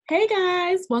Hey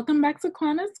guys, welcome back to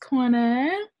Quanna's Corner.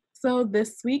 So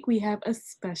this week we have a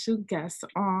special guest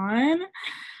on.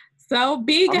 So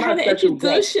big, I'm I had not a to special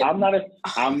introduce guest. you.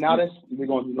 we're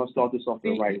gonna start this off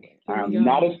the right. Here we I'm go.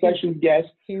 not a special guest.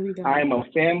 Here we go. I am a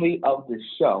family of the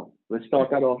show. Let's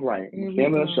start that off right. Here we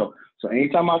Family of the go. show. So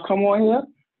anytime I come on here,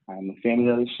 I'm a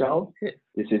family of the show.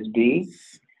 This is B.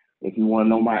 If you want to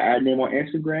know my ad name on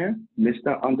Instagram,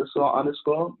 Mr.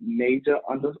 Major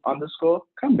underscore,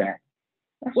 come back.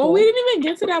 That's Well, all. we didn't even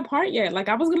get to that part yet. Like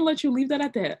I was gonna let you leave that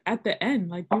at the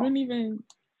end. Like you didn't even.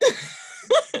 I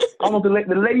don't know, the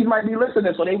ladies might be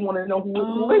listening, so they want to know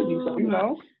who is you. So you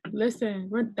know. Listen,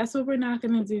 that's what we're not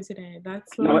gonna do today.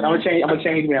 That's what I'm gonna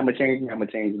change man.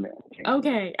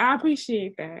 Okay, I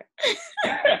appreciate that.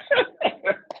 All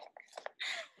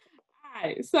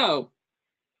right, so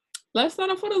let's start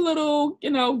off with a little,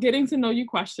 getting to know you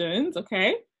questions.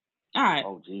 Okay. All right.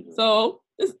 Oh Jesus. So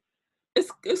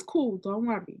it's cool. Don't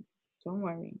worry. All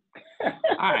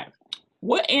right.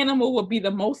 What animal would be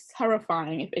the most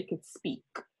terrifying if it could speak?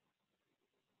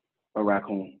 A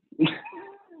raccoon.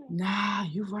 Nah,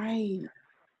 you're right.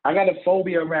 I got a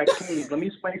phobia of raccoons. Let me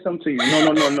explain something to you.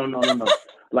 No.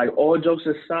 Like all jokes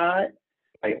aside,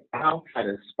 like I'll fight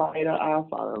a spider, I'll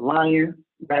fight a lion.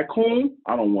 Raccoon,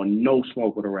 I don't want no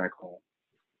smoke with a raccoon.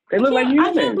 They look like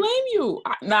humans. I can't blame you.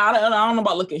 I don't know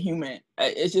about looking human.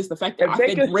 It's just the fact that if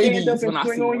they can stand up and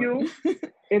swing on you.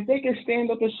 If they can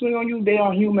stand up and swing on you, they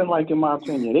are human-like, in my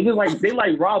opinion. They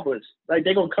like robbers. Like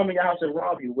they gonna come in your house and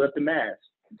rob you with the mask.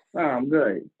 Nah, I'm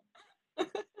good.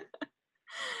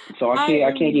 So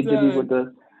I can't get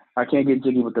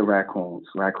jiggy with the raccoons.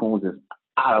 Raccoons is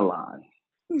out of line.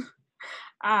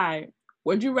 All right.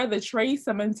 Would you rather trade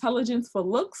some intelligence for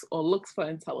looks or looks for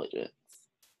intelligence?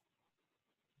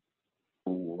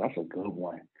 Ooh, that's a good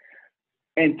one.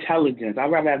 Intelligence.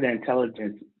 I'd rather have the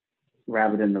intelligence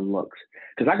rather than the looks.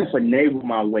 Because I can finagle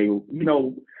my way. You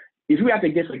know, if you have to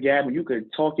get a gab and you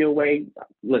could talk your way,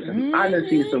 listen, I done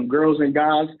seen some girls and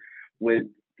guys with,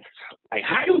 like,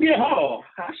 how you get her?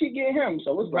 How she get him?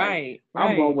 So it's right.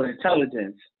 I'm going with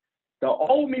intelligence. The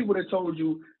old me would have told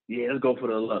you, yeah, let's go for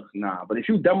the looks. Nah, but if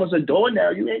you dumb as a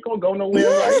doornail, you ain't going to go nowhere,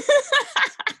 right?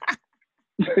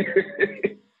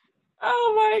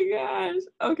 Oh my gosh.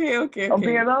 Okay. I'm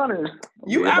being honest.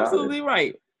 You absolutely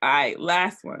right. All right,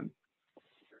 last one.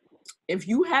 If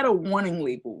you had a warning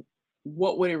label,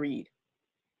 what would it read?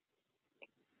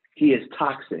 He is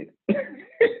toxic.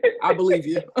 I believe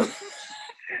you.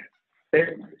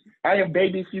 I am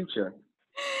baby future.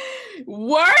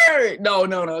 Word! No,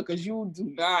 because you do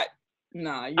not.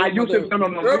 Nah,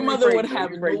 your mother would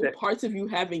have no parts of you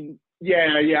having.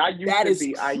 Yeah. I used that to is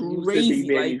be. I used crazy. to be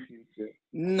baby like, future.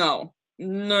 No.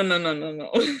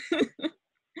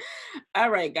 All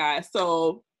right, guys.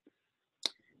 So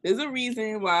there's a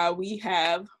reason why we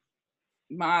have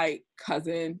my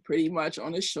cousin pretty much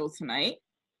on the show tonight.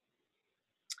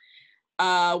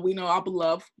 We know our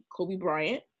beloved Kobe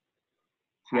Bryant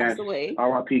passed away.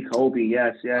 R.I.P. Kobe.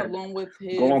 Yes. Along with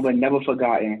his. Gone but never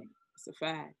forgotten. It's a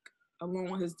fact. Along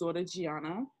with his daughter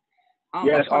Gianna.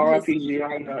 Yes, R.I.P.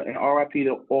 Gianna and R.I.P.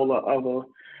 to all the other,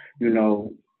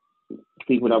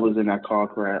 people that was in that car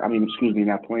crash.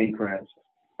 That plane crash.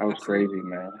 That was crazy,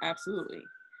 man. Absolutely.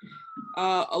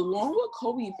 Along with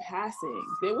Kobe passing,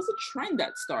 there was a trend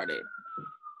that started.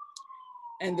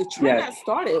 And the trend that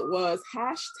started was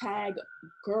 #GirlDad.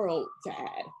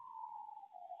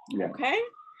 Yeah. Okay?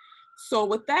 So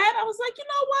with that, I was like, you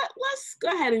know what? Let's go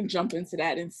ahead and jump into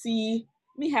that and see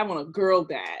me having a girl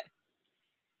dad.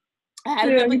 I had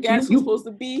another guest who's supposed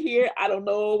to be here. I don't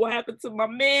know what happened to my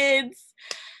meds.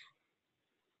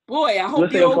 Boy, I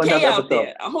hope you're okay out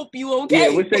there. I hope you okay.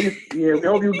 Yeah, we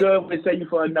hope you're good. We'll say you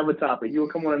for another topic. You'll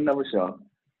come on another show.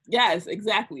 Yes,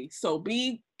 exactly. So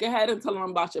B, go ahead and tell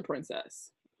them about your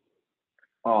princess.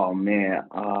 Oh man,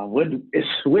 where do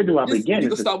I begin? You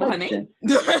can start with her name.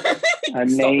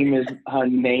 Her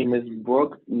name is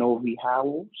Brooke Novi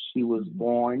Howell. She was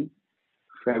born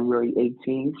February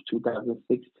 18th,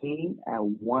 2016 at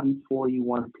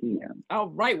 1:41 p.m. All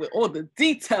right, with all the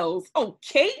details.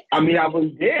 Okay. I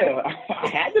was there. I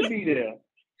had to be there.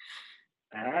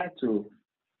 I had to.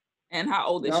 And how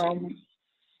old is she?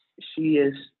 She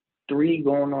is 3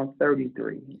 going on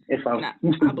 33. If I'm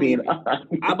being honest.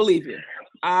 I believe you.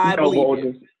 I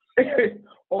believe you.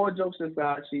 All jokes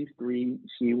aside, she's 3.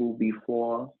 She will be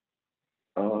 4.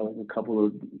 A couple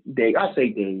of days. I say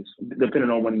days, depending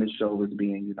on when the show is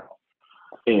being,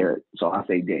 aired. So I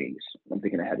say days. I'm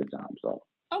thinking ahead of time. So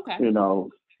okay.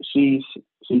 She's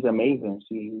amazing.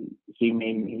 She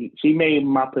made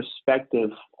my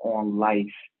perspective on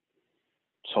life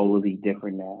totally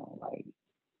different now. Like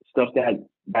stuff that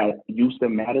that used to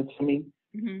matter to me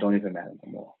don't even matter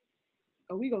no more.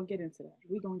 Oh, we're gonna get into that.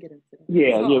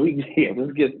 Yeah,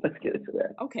 let's get into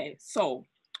that. Okay, so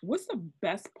what's the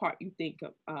best part you think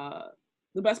of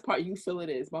the best part you feel it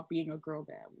is about being a girl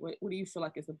dad? What do you feel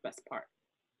like is the best part?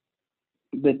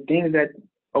 The things that,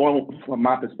 from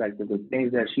my perspective, the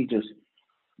things that she just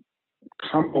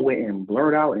come away and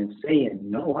blurt out and saying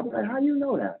no. I'm like, how do you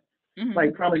know that?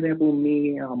 Like, for example,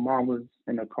 me and her mom was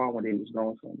in the car when they was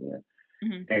going somewhere,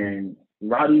 and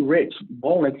Roddy Ricch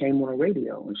Bowling came on the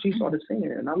radio, and she started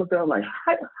singing it, and I looked at her like,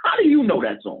 how do you know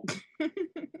that song?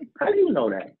 How do you know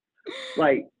that?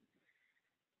 Like,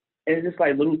 and it's just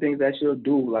like little things that she'll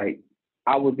do. Like,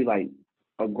 I would be like,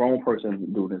 a grown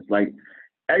person do this. Like,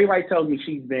 everybody tells me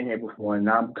she's been here before, and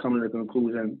I'm coming to the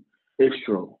conclusion it's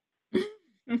true.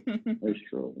 It's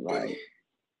true. Like,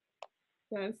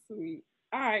 that's sweet.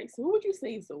 All right, so what would you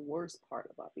say is the worst part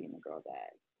about being a girl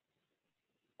dad?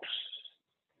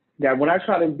 That when I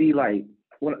try to be like,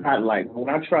 when I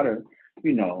try to,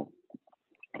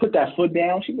 put that foot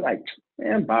down, she'd be like,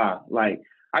 man, bye. Like,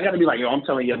 I gotta be like, yo, I'm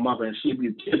telling your mother, and she'll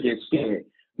get scared.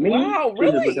 Me, wow, she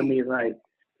really? just look at me like,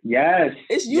 yes.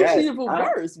 It's usually the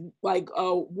reverse. Like,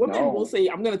 women will say,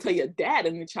 I'm gonna tell your dad,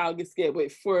 and the child gets scared.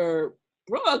 But for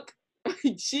Brooke,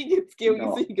 she gets scared when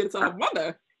you say you get to tell her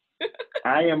mother.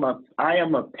 I am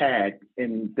a pad,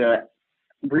 and the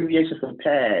abbreviation for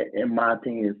pad, in my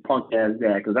opinion, is punk ass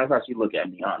dad, because that's how she look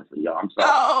at me, honestly, y'all. I'm sorry.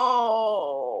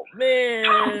 Oh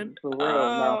man. For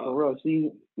real, for real. She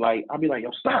like, I'll be like,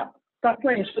 yo, stop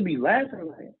playing. She'll be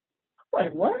laughing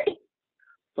like what?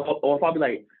 So, or if I'll be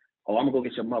like, oh, I'm gonna go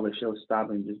get your mother, she'll stop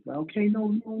and just like, okay,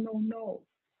 no.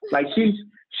 Like, she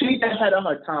ahead of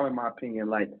her time, in my opinion.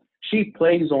 Like, she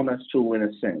plays on us too, in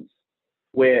a sense,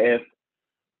 where if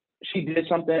she did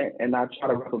something and I try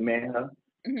to reprimand her,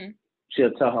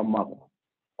 she'll tell her mother.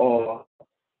 Or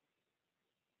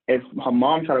if her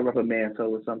mom try to reprimand her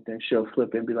with something, she'll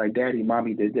flip and be like, Daddy,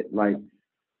 Mommy did it. Like,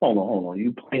 hold on.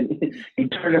 You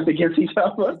turn us against each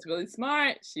other? She's really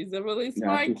smart. She's a really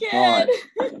smart kid.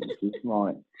 She's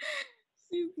smart.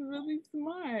 She's really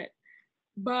smart.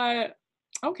 But,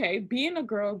 okay, being a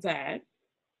girl dad,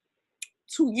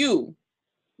 to you,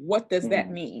 what does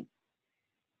that mean?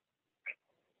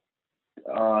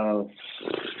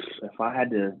 If I had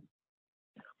to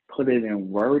put it in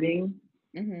wording,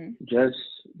 just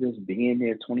being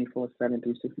there 24/7,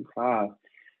 365.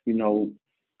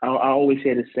 I always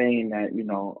hear the saying that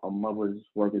a mother's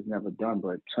work is never done,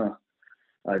 but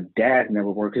a dad's never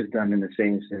work is done in the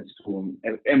same sense to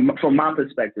him. And from my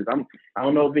perspective, I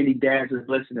don't know if any dads is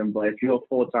listening, but if you're a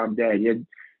full-time dad,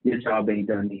 your job ain't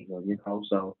done either.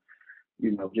 So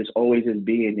just always just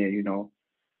being there.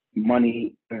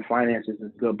 Money and finances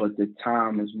is good, but the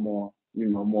time is more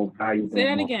valuable. Say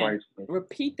that again. Priceless.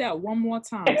 Repeat that one more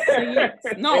time. Say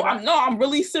it. No, I'm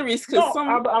really serious, because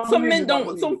some men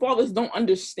don't, some fathers don't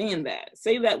understand that.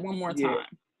 Say that one more time.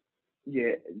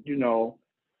 Yeah, you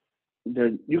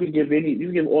can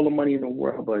give all the money in the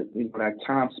world, but that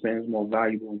time spent is more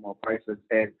valuable and more priceless.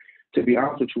 And to be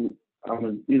honest with you,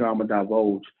 I'm a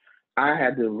divulge. I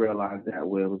had to realize that,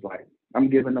 where it was like, I'm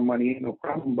giving the money, ain't no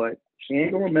problem, but she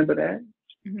ain't gonna remember that.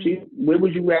 Where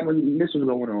was you at when this was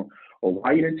going on? Or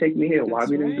why you didn't take me here? Why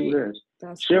we didn't do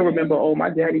this? She'll remember, oh, my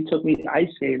daddy took me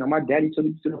ice skating, or my daddy took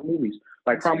me to the movies.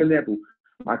 Like, for example,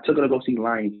 I took her to go see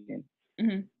Lion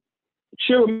King.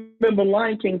 She'll remember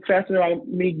Lion King faster than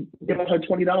me giving her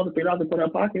 $20 or $3 to put in her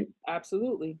pocket.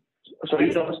 Absolutely. So,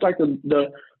 it's like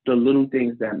the little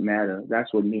things that matter.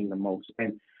 That's what mean the most.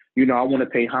 And, I want to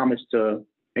pay homage to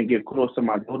and give kudos to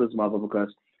my daughter's mother,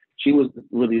 because she was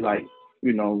really like,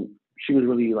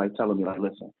 telling me, like,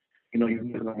 listen, you're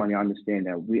giving the money. I understand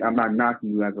that. I'm not knocking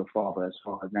you as a father as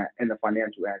far as that in the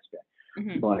financial aspect,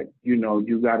 but you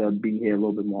gotta be here a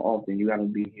little bit more often. You gotta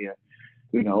be here,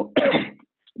 you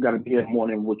gotta be here more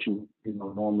than what you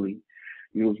normally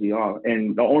usually are.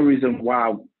 And the only reason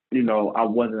why I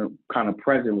wasn't kind of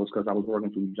present was because I was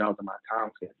working 2 jobs in my time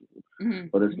schedule.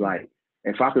 But it's like,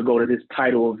 if I could go to this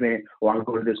title event or I could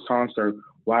go to this concert,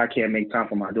 why I can't make time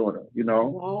for my daughter?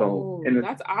 Whoa, so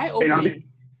that's eye-opening.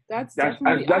 That's just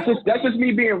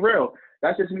me being real.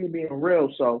 That's just me being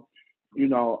real. So,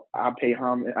 I pay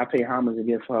homage and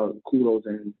give her kudos,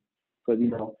 and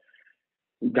for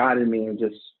guiding me and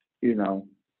just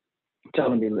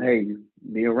telling me, hey,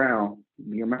 be around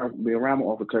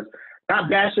more, because not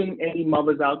bashing any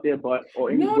mothers out there, but or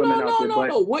any women out there.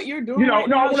 No. What you're doing,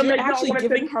 you're actually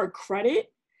giving her credit.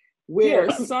 Where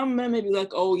some men may be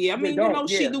like, oh yeah, I mean,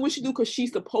 she do what she do because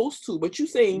she's supposed to, but you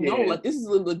saying no, like, this is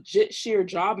a legit sheer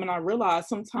job, and I realize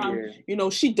sometimes,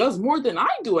 she does more than I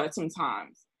do at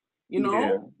sometimes. You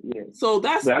know? Yeah. So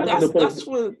that's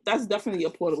definitely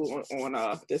affordable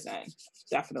on this end.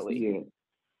 Definitely. Yeah.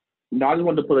 No, I just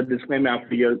wanted to put a disclaimer out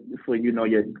for your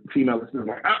female listeners.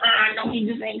 Like, no, he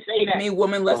just ain't say that. I mean,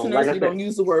 women listeners, you don't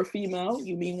use the word female.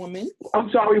 You mean women.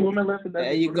 I'm sorry, women listeners.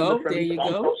 There you go.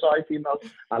 I'm sorry, females.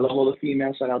 I love all the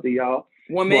females. Shout out to y'all.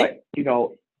 Women.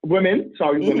 But, women.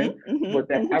 Sorry, women. But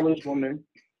the average woman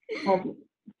from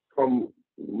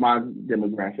my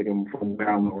demographic and from where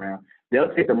I'm around,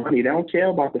 they'll take the money. They don't care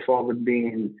about the father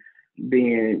being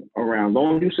around.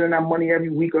 Long as you send that money every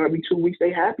week or every 2 weeks,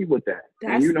 they happy with that.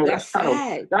 That's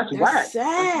sad. That's whack.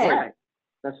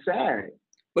 That's sad.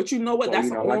 But you know what? That's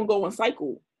an ongoing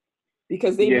cycle.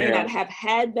 Because they may not have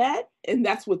had that, and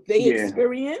that's what they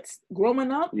experienced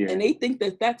growing up, and they think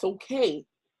that that's okay.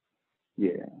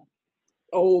 Yeah.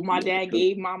 Oh, my dad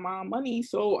gave my mom money,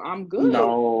 so I'm good.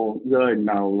 No.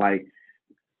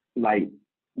 Like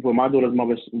when my daughter's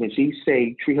mother, when she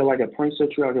say treat her like a princess,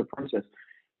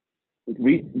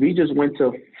 we just went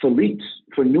to Philippe's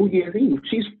for New Year's Eve.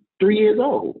 She's 3 years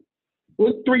old.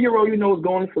 What 3-year-old is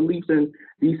going to Philippe's and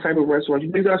these type of restaurants?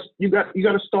 You got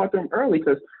to start them early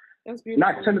because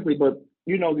not technically, but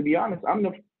to be honest, I'm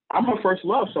her first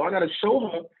love, so I got to show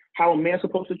her how a man's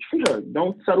supposed to treat her.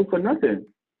 Don't settle for nothing.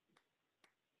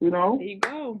 There you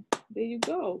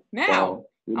go. Now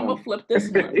I'm gonna flip this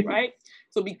one, right?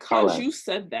 So because you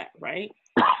said that, right?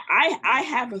 I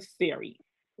have a theory,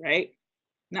 right?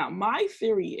 Now my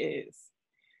theory is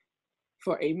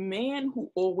for every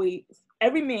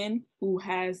man who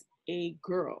has a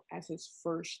girl as his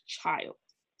first child,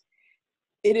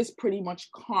 it is pretty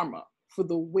much karma for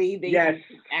the way they have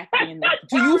been acting.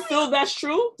 Do you feel that's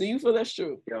true?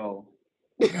 Yo.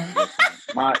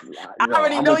 I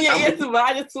already know your answer, but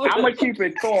I just I'm gonna keep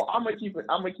it tall. I'm gonna keep it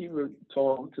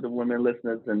tall to the women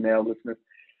listeners and male listeners.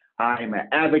 I am an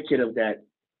advocate of that.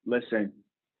 Listen,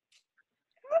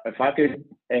 if I could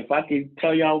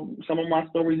tell y'all some of my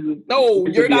stories. No,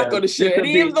 you're not going to share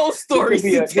any of those stories.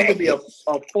 This could be a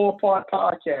 4-part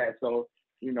podcast. So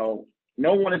no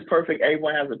one is perfect.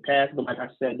 Everyone has a past. But like I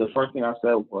said, the first thing I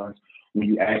said was when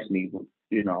you asked me,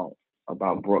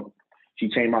 about Brooke. She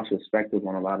changed my perspective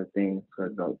on a lot of things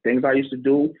because the things I used to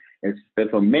do, if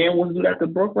a man was to do that to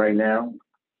Brooke right now,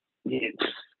 you'll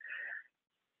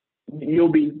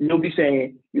be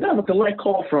saying, you have a collect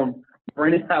call from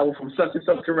Brandon Howell from such and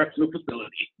such correctional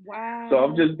facility. Wow. So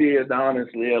I'm just being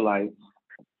honest,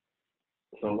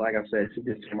 so like I said, she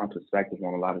just changed my perspective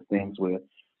on a lot of things with,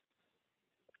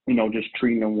 just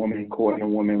treating a woman, courting a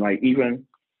woman, like even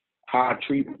how I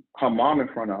treat her mom in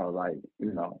front of her,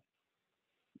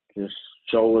 just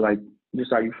show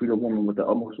just how you treat a woman with the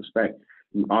utmost respect.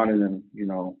 You honor them,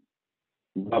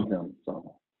 love them.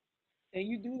 So. And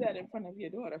you do that in front of your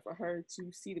daughter for her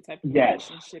to see the type of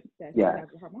relationship that you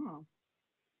have with her mom.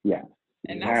 Yeah.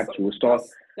 And you have to. It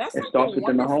starts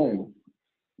within the home.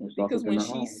 Because when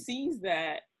she sees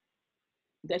that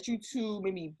you two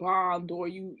maybe bond or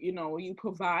you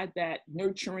provide that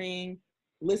nurturing,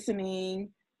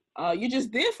 listening, you're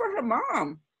just there for her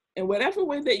mom. In whatever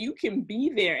way that you can be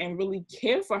there and really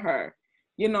care for her,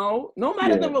 no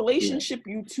matter the relationship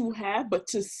you two have, but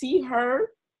to see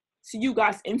you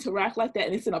guys interact like that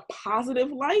and it's in a positive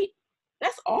light,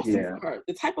 that's awesome for her.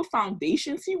 The type of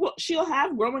foundation she'll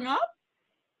have growing up,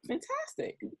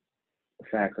 fantastic.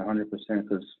 Facts, 100%,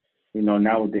 because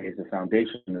nowadays the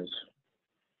foundation is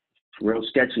real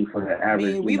sketchy for the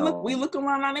average. We look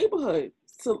around our neighborhood.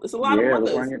 So it's a lot of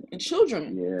mothers and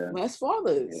children, less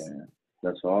fathers. Yeah.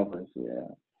 That's fathers,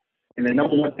 And the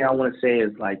number one thing I want to say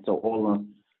is to all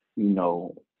the,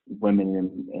 women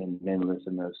and men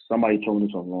listeners, somebody told me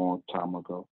this a long time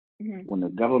ago. Mm-hmm. When the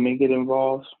government get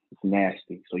involved, it's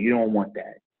nasty. So you don't want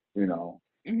that, You don't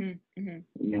want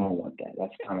that.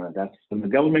 That's when the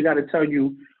government got to tell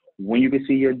you when you can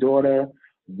see your daughter,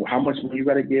 how much money you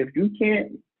got to give. You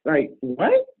can't,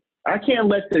 what? I can't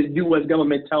let the U.S.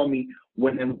 government tell me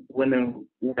when and when I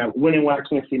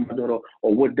can't see my daughter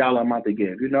or what dollar amount to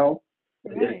give.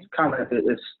 It's kind of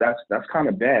that's kind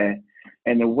of bad.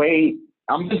 And the way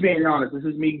I'm just being honest, this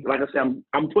is me. Like I said,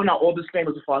 I'm putting out all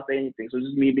disclaimers before I say anything. So this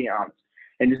is me being honest,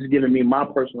 and this is giving me my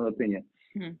personal opinion.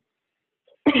 Mm-hmm.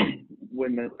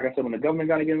 When the government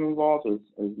got to get involved, it's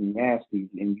nasty,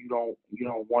 and you don't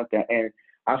want that. And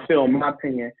I feel, in my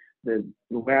opinion, the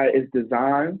way it's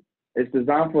designed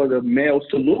for the males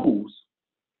to lose.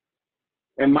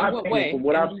 In my opinion, from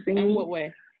what I've seen, in what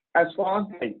way? As far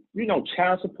as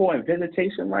child support and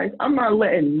visitation rights, I'm not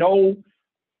letting no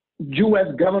U.S.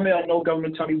 government or no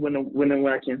government tell me when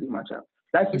I can't see my child.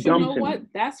 That's but dumb. You know what?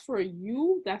 That's for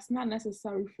you. That's not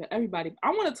necessary for everybody.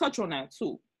 I want to touch on that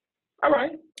too. All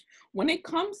right. When it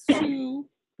comes to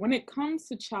when it comes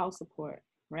to child support,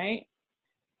 right?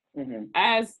 Mm-hmm.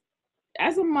 As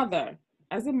a mother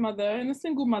and a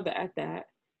single mother at that,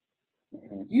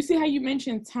 Mm-hmm. you see how you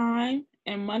mentioned time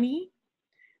and money?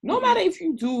 No Mm-hmm. matter if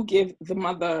you do give the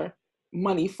mother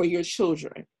money for your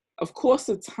children, of course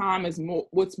the time is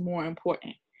what's more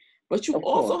important. But you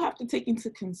also have to take into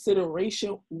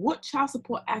consideration what child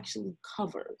support actually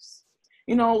covers.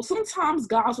 You know, sometimes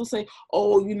guys will say,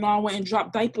 oh, you know, I went and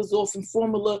dropped diapers off and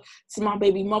formula to my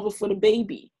baby mother for the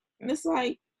baby. And it's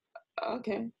like,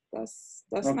 okay, that's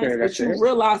Okay, nice. that's But you it.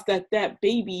 realize that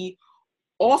baby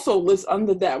also lives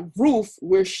under that roof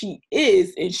where she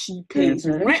is, and she pays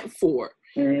rent for,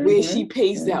 where she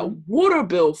pays that water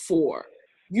bill for.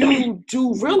 You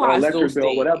do realize those bill,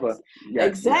 things. whatever. Yes,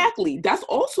 exactly. Yes. That's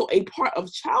also a part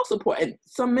of child support, and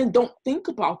some men don't think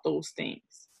about those things.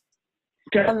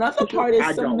 Another part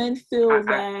is some men feel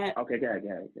that. Okay, go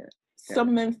ahead.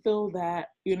 Some men feel that,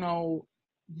 you know,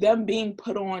 them being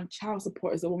put on child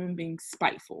support is a woman being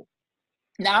spiteful.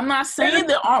 Now, I'm not saying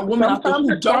there aren't women out there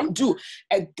who don't do.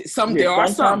 There are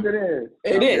some.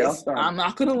 It is. I'm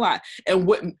not gonna lie. And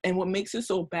what makes it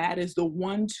so bad is the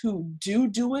ones who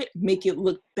do it make it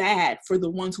look bad for the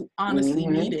ones who honestly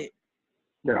need it.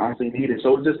 They honestly need it.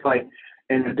 So it's just like,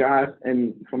 and the guys,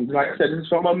 and from, like I said, this is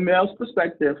from a male's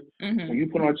perspective. When you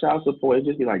put on child support, it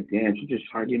just be like, damn, she just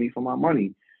trying to get me for my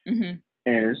money. And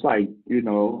it's like, you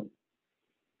know,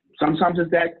 sometimes it's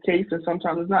that case and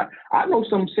sometimes it's not. I know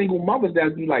some single mothers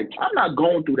that be like, I'm not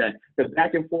going through that. The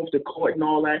back and forth to court and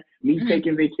all that, me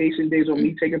taking vacation days or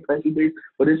me taking personal days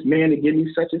for this man to give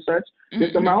me such and such.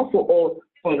 This amount for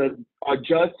a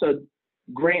judge to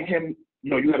grant him,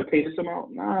 you know, you got to pay this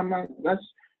amount. Nah, I'm not. That's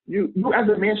you as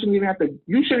a man shouldn't even have to.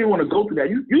 You shouldn't even want to go through that.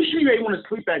 You shouldn't even want to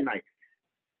sleep at night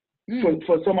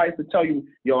for somebody to tell you,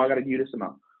 yo, I got to give you this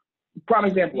amount. Prime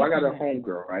example, I got a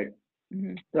homegirl, right?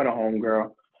 Got a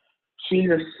homegirl. She's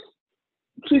a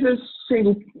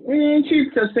single parent. She's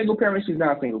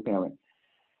not a single parent.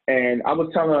 And I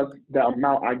was telling her the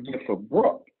amount I get for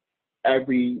Brooke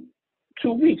every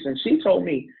 2 weeks. And she told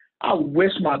me, I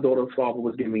wish my daughter's father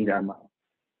was giving me that amount.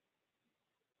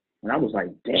 And I was like,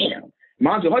 damn.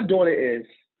 Mind you, her daughter is,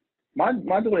 my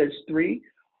daughter is 3.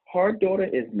 Her daughter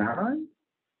is 9.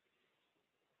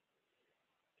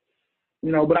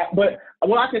 You know, but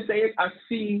what I can say is I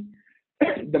see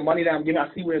the money that I'm giving,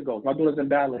 I see where it goes. My daughter's in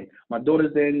ballet. My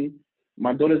daughter's in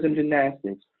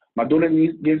gymnastics. My daughter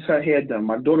gets her hair done.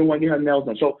 My daughter wants to get her nails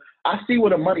done. So I see where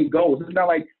the money goes. It's not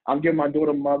like I'm giving my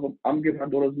daughter's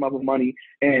mother money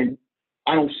and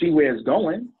I don't see where it's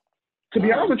going. To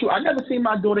be honest with you, I never seen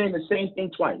my daughter in the same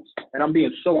thing twice. And I'm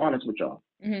being so honest with y'all.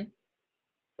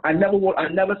 I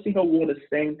never seen her wear the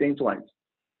same thing twice.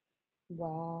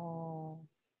 Wow.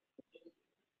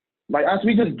 Like us,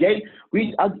 we just gave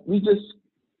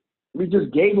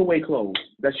away clothes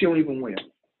that she don't even wear.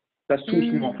 That's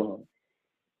too small for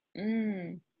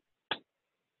her.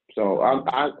 So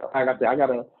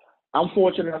I'm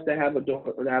fortunate enough to have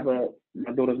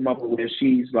my daughter's mother where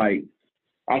she's like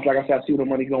I see where the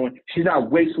money going. She's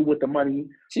not wasteful with the money.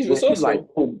 She's resourceful. She's like,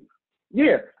 oh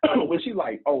yeah. When she's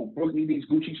like, oh, Brooke need these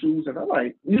Gucci shoes, and I'm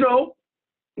like, you know,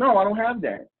 no, I don't have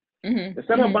that.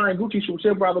 Instead of buying Gucci shoes,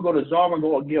 she'll rather go to Zara and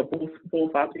go and get 4 or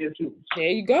 5 pair of shoes. There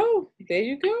you go.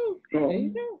 You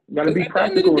gotta be practical. At the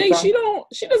end of the day,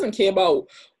 she doesn't care about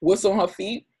what's on her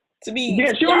feet. To be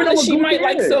honest, she might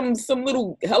like some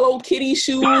little Hello Kitty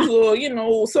shoes or, you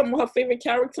know, some of her favorite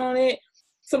character on it.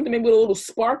 Something maybe with a little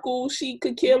sparkle. She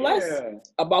could care less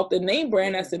about the name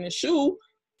brand that's in the shoe.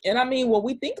 And I mean, when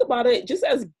we think about it, just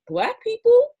as Black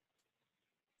people,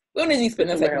 we don't need to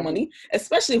spend that type of money,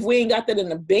 especially if we ain't got that in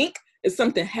the bank. If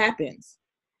something happens,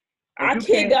 our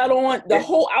kid got on the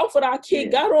whole outfit. Our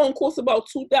kid got on costs about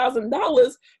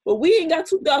 $2,000, but we ain't got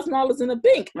 $2,000 in the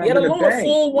bank. Let alone a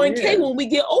 401k when we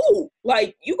get old.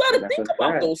 Like you got to think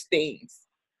about those things.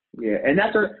 Yeah, and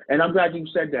I'm glad you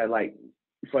said that. Like,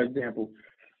 for example,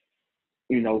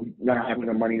 you know, not having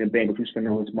the money in the bank, if you spend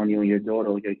all this money on your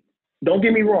daughter, don't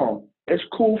get me wrong. It's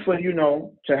cool for, you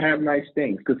know, to have nice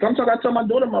things. Because sometimes I tell my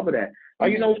daughter mother that. Oh,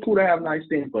 you know, it's cool to have nice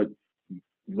things, but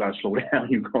you got to slow down.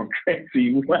 You're going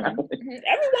crazy. Wow.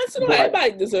 Every once in a while,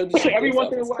 everybody deserves to every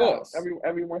once in a while.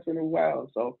 Every once in a while.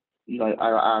 So, you know,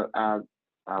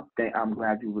 I'm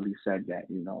glad you really said that,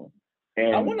 you know.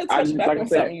 And I want to touch back on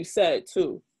something you said,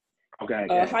 too. Okay.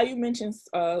 How you mentioned,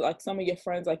 like, some of your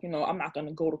friends, like, you know, I'm not going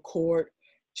to go to court.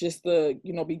 Just to,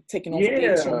 you know, be taking off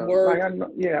days from work. Like I'm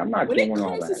not doing all that. When it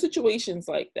comes to situations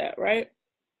like that, right?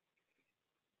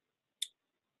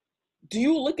 do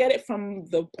you look at it from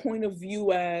the point of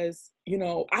view as, you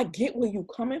know, I get where you're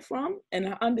coming from and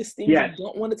I understand you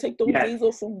don't want to take those days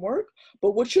off from work,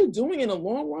 but what you're doing in the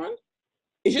long run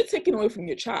is you're taking away from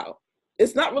your child.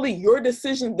 It's not really your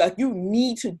decision that you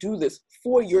need to do this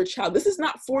for your child. This is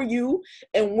not for you.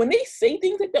 And when they say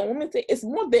things like that, women say, it's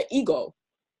more their ego.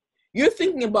 You're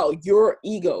thinking about your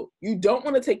ego. You don't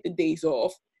want to take the days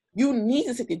off. You need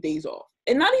to take the days off.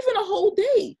 And not even a whole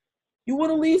day. You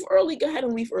want to leave early, go ahead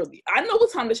and leave early. I know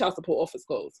what time the child support office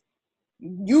closes.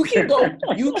 You can go.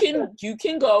 You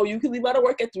can go. You can leave out of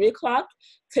work at 3:00,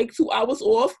 take 2 hours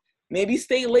off, maybe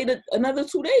stay later another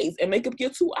 2 days and make up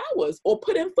your 2 hours, or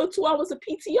put in for 2 hours of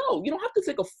PTO. You don't have to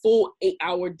take a full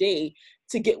 8-hour day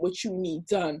to get what you need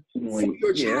done for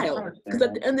your child. Because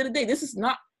at the end of the day, this is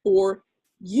not for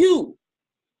you.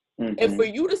 Mm-hmm. And for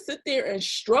you to sit there and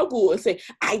struggle and say,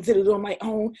 I did it on my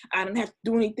own, I didn't have to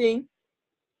do anything,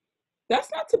 that's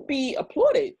not to be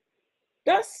applauded.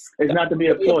 It's not to be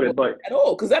applauded, but at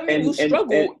all, because that means you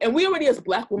struggle. And we already as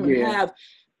Black women have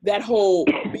that whole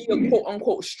be a quote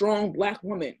unquote strong Black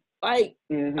woman. Like,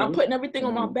 I'm putting everything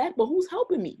on my back, but who's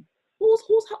helping me?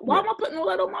 Why am I putting all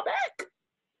that on my back?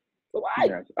 So why?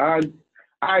 Yes.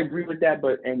 I agree with that,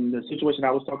 but in the situation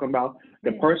I was talking about,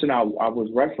 the person I was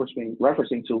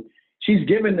referencing to, she's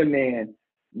giving the man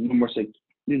numerous,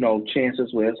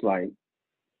 chances where it's like,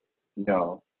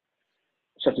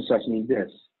 such and such needs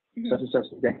this, such and such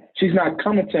needs that. She's not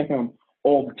coming to him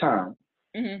all the time.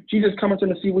 She's just coming to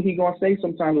him to see what he's gonna say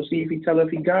sometimes, or see if he tell her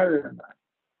if he got it or not.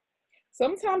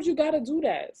 Sometimes you gotta do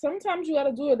that. Sometimes you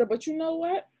gotta do it, but you know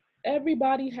what?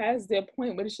 Everybody has their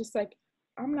point, but it's just like,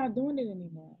 I'm not doing it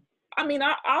anymore. I mean,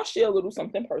 I'll share a little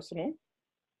something personal.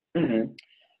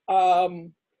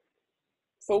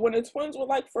 So when the twins were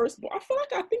like first born,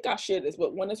 I think I shared this,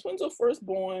 but when the twins were first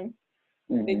born,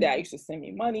 their dad used to send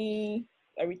me money.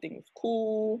 Everything was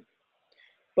cool.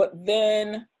 But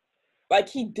then, like,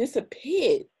 he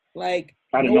disappeared. Like,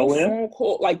 no phone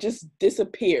call, like, just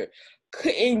disappeared.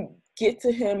 Couldn't get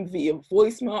to him via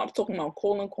voicemail. I'm talking about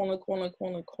calling.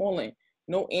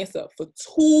 No answer for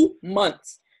 2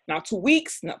 months. Not 2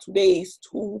 weeks, not 2 days,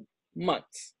 2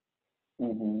 months.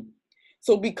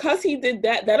 So because he did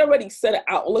that, that already set an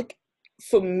outlook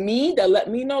for me that let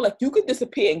me know, like, you could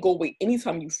disappear and go away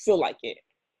anytime you feel like it.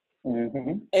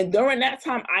 And during that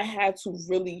time, I had to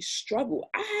really struggle.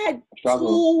 I had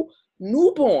 2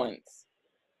 newborns.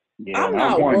 I'm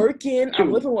not working.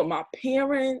 I'm living with my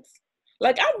parents.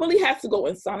 Like, I really had to go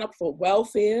and sign up for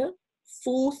welfare,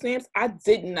 food stamps. I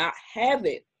did not have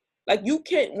it. Like, you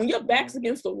can't, when your back's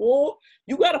against the wall,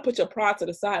 you got to put your pride to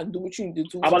the side and do what you need to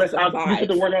do. You took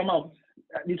the word out of my mouth.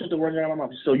 You took the word out of my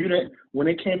mouth. So you didn't, when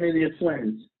it came to your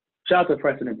twins, shout out to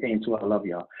President Payne too. I love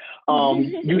y'all.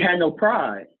 You had no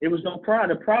pride. It was no pride.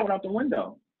 The pride went out the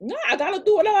window. No, I got to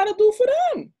do what I got to do for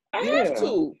them. I have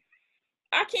to.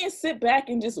 I can't sit back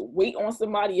and just wait on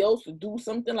somebody else to do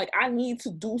something. Like, I need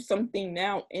to do something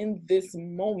now in this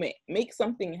moment. Make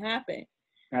something happen.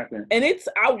 And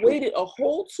I waited a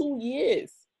whole 2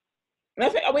 years. Matter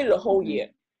of fact, I waited a whole year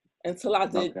until I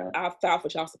filed for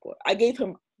child support. I gave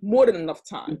him more than enough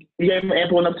time. You gave him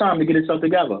ample enough time to get himself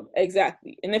together.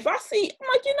 Exactly. And if I see, I'm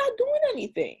like, you're not doing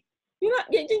anything.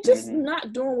 You're just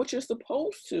not doing what you're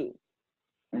supposed to.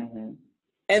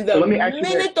 And the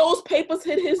minute those papers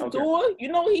hit his door, you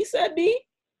know what he said, B?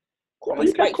 Call me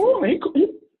spiteful.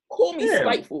 Call me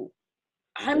spiteful.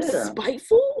 I'm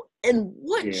spiteful? In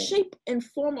what shape and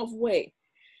form of way?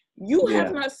 You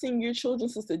have not seen your children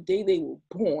since the day they were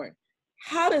born.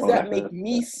 How does that make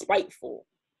me spiteful?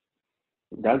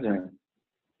 It doesn't.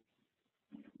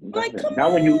 Like, come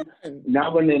now on.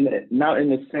 Now in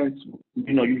the sense,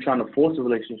 you're trying to force a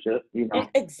relationship,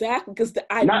 Exactly, because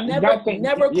I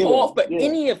never called for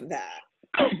any of that.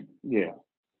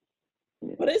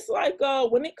 But it's like,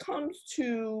 when it comes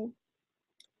to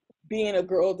being a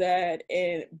girl dad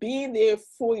and being there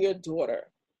for your daughter.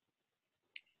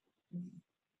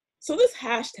 So this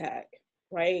hashtag,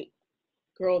 right?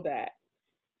 Girl dad.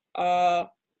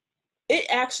 It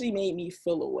actually made me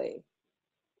feel a way.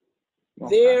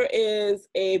 There is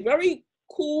a very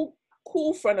cool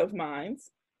friend of mine.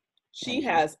 She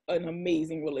has an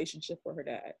amazing relationship with her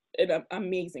dad. And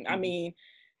amazing. I mean,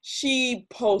 she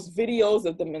posts videos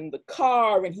of them in the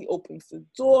car and he opens the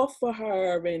door for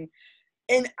her and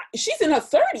she's in her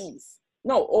 30s.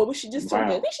 No, or she just turned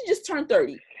 30. I think she just turned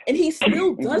 30. And he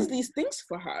still does these things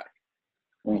for her.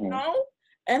 And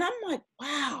I'm like,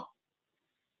 wow,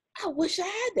 I wish I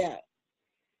had that.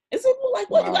 And so people are like,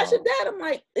 well, you got your dad. I'm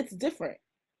like, it's different.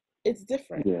 It's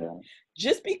different.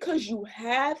 Just because you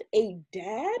have a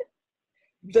dad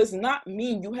does not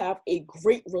mean you have a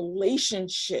great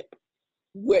relationship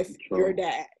with True. your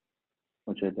dad.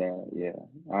 With your dad, yeah.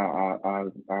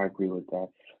 I agree with that.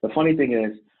 The funny thing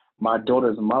is, my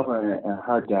daughter's mother and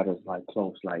her dad is like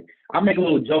close. Like I make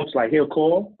little jokes like he'll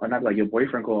call, or not like your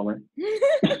boyfriend calling.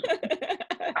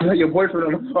 I like your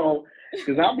boyfriend on the phone,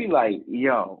 because I'll be like,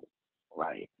 yo,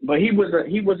 like. But he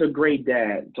was a great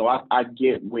dad, so I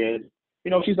get with,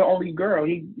 she's the only girl.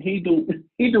 He do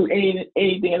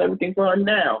anything and everything for her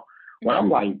now. But I'm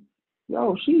like,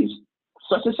 yo, she's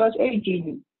such and such age.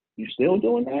 You still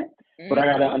doing that? But I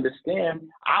gotta understand.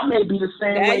 I may be the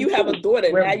same. Now way you have a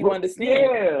daughter. Now you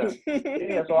understand.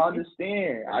 Yeah. So I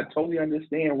understand. I totally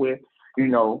understand where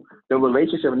the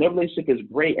relationship, and their relationship is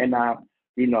great. And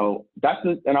and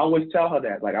I always tell her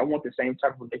that, like, I want the same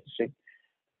type of relationship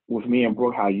with me and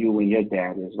Brooke, how you and your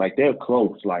dad is. Like, they're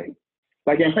close. Like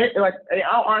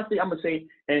honestly, I'm gonna say,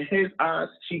 in his eyes,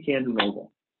 she can't do no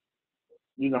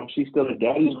wrong. She's still a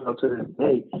daddy's girl to this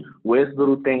day. Where's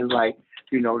little things like,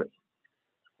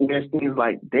 there's things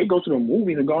like they go to the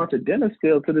movies and go out to dinner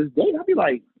still to this day. I'll be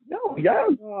like, yo,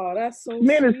 y'all. Oh, that's so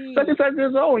man sweet. is such and such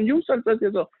years old, and you such and such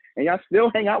years old, and y'all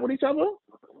still hang out with each other.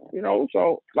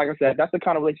 So like I said, that's the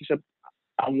kind of relationship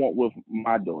I want with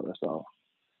my daughter. So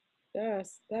that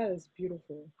is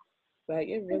beautiful. Like,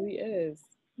 it really is.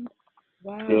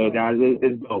 Wow. Yeah, guys,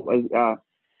 it's dope.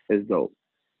 It's dope.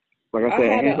 Like I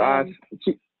said,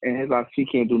 in his eyes, she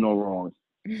can't do no wrong.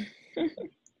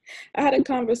 I had a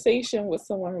conversation with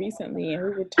someone recently, and we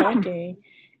were talking,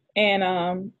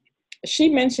 and she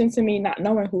mentioned to me not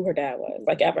knowing who her dad was,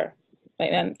 like, ever,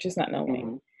 like, just not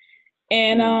knowing.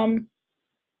 Mm-hmm. And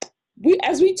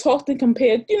as we talked and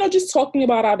compared, just talking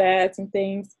about our dads and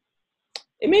things,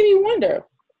 it made me wonder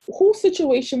whose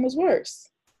situation was worse.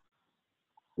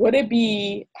 Would it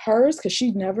be hers because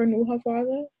she never knew her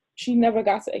father? She never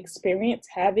got to experience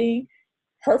having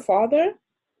her father?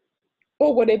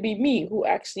 Or would it be me who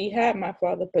actually had my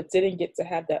father but didn't get to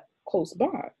have that close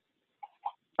bond?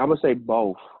 I would say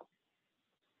both.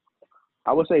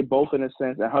 I would say both in a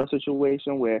sense. In her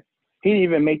situation where he didn't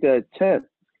even make the attempt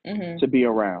to be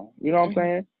around. You know what I'm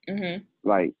saying? Mm-hmm.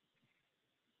 Like,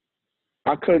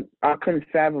 I couldn't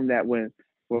fathom that when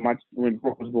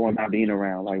Brooke was born, not being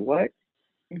around. Like, what?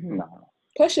 Mm-hmm. No.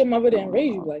 Plus, your mother didn't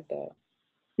raise you like that.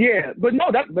 Yeah, but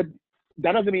that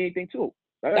doesn't mean anything too.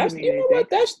 That's, you know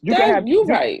what? You're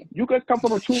right. You could come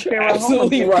from a two-parent home.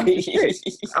 Absolutely right.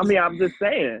 I mean, I'm just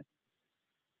saying.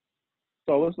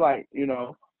 So it's like,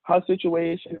 her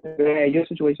situation is bad, your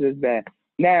situation is bad.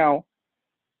 Now,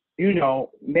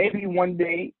 maybe one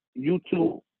day you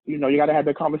two, you got to have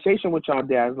the conversation with y'all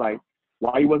dads, like,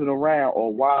 why you wasn't around,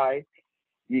 or why,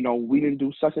 we didn't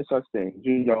do such and such things.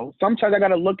 Sometimes I got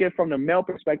to look at it from the male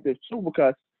perspective too,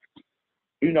 because,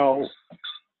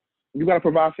 you got to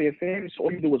provide for your family. So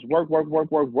all you do is work,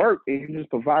 and you just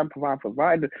provide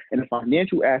in the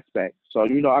financial aspect. So,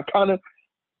 I kind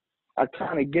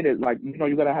of get it. Like, you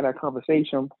got to have that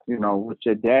conversation, with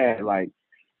your dad, like,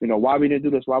 why we didn't do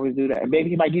this, why we didn't do that. And maybe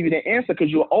he might give you the answer because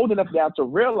you're old enough now to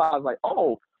realize, like,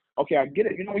 oh, okay, I get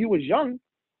it. When you was young,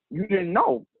 you didn't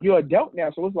know. You're adult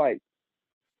now. So it's like,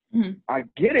 I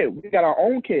get it. We got our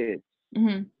own kids.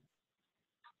 Mm-hmm.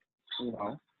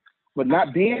 But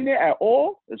not being there at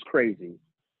all is crazy.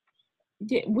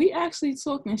 Yeah, we actually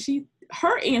talked, and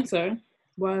her answer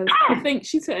was,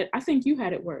 she said, I think you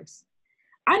had it worse.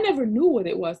 I never knew what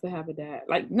it was to have a dad.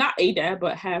 Like, not a dad,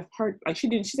 but have her, like,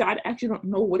 she said, I actually don't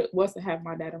know what it was to have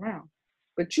my dad around.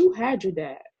 But you had your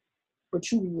dad,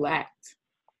 but you lacked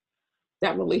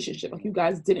that relationship. Like, you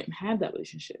guys didn't have that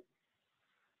relationship.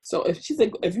 So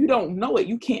if you don't know it,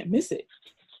 you can't miss it.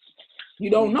 You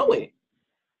don't know it.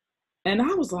 And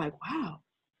I was like, wow,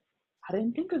 I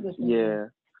didn't think of it. Yeah.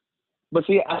 But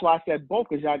see, that's why I said both,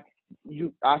 because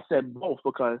I said both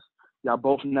because y'all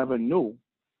both never knew.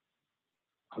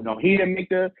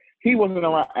 He wasn't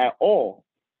around at all.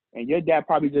 And your dad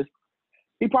probably just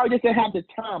didn't have the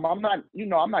time. I'm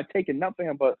not taking nothing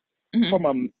him, but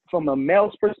from a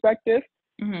male's perspective,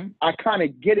 I kind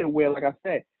of get it where, like I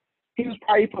said, he was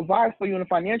probably providing for you in the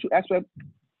financial aspect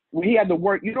where he had to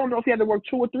work. You don't know if he had to work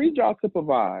 2 or 3 jobs to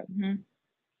provide. Mm-hmm.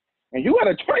 And you got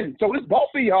a twin, so it's both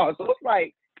of y'all. So it's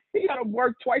like, he got to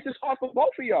work twice as hard for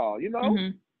both of y'all,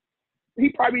 He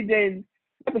probably didn't,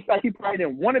 the fact he probably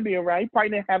didn't want to be around. He probably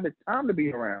didn't have the time to be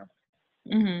around.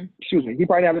 Mm-hmm. Excuse me. He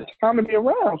probably didn't have the time to be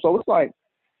around. So it's like,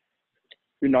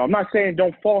 I'm not saying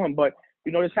don't follow him, but,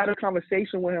 just had a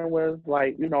conversation with him with,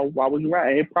 like, why was you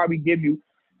around? And it probably give you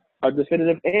a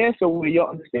definitive answer where you'll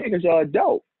understand because you're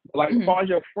adult. Like, as far as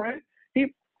your friend, if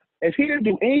he didn't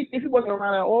do anything, if he wasn't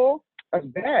around at all, that's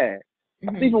bad.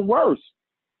 That's even worse.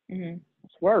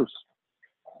 It's worse.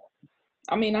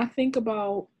 I mean, I think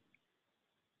about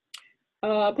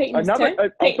Peyton is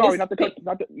Another, 10. sorry, not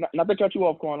to cut you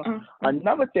off, Corner.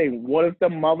 Another thing, what if the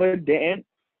mother didn't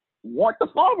want the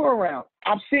father around?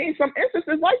 I've seen some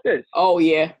instances like this. Oh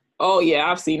yeah,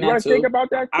 I've seen that too. Think about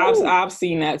that too. I've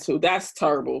seen that too. That's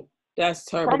terrible.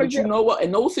 But you know what?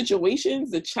 In those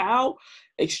situations, the child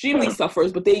extremely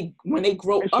suffers. But when they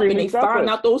grow up and they find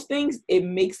out those things, it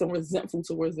makes them resentful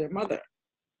towards their mother.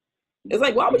 It's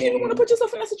like, why would you even want to put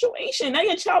yourself in that situation? Now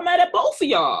your child mad at both of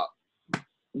y'all.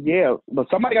 Yeah, but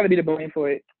somebody got to be the blame for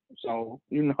it. So,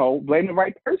 blame the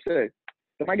right person.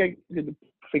 Somebody got to get the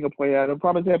finger pointed at him.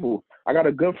 Prime example, I got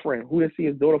a good friend who didn't see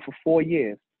his daughter for 4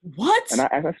 years. What? And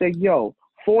I said,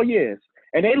 4 years.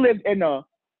 And they lived in a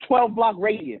 12-block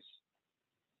radius.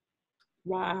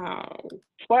 Wow.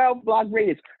 12-block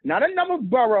radius. Not another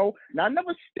borough, not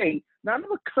another state, not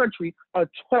another country, a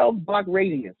 12-block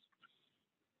radius.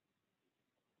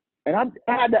 And I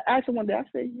had to ask him one day, I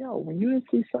said, when you didn't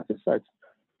see such and such,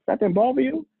 that didn't bother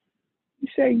you? He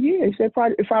said, yeah. He said,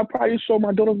 if I probably saw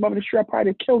my daughter's mother in the street, I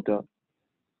probably killed her.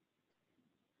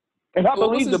 And I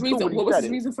believe him too when he said it. What was his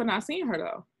reason for not seeing her,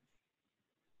 though?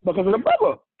 Because of the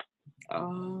mother.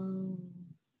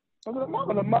 Because of the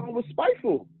mother. The mother was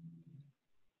spiteful.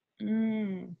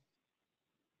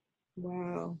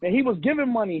 Wow. And he was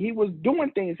giving money. He was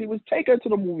doing things. He was taking her to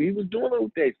the movie. He was doing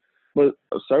little things. But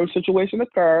a certain situation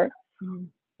occurred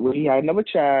where he had another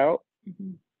child,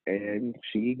 and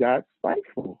she got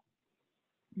spiteful.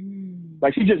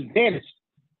 Like, she just vanished.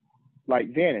 Wow.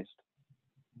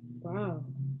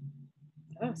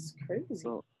 That's crazy.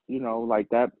 So, like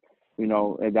that,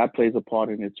 and that plays a part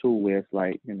in it too, where it's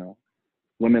like,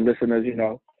 women listeners,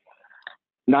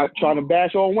 not trying to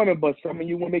bash all women, but some of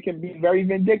you women can be very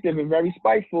vindictive and very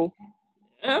spiteful.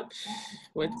 Yep.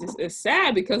 It's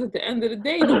sad because at the end of the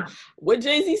day, what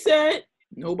Jay-Z said,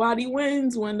 nobody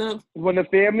wins when the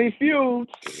family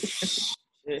feuds.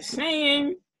 Just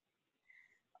saying.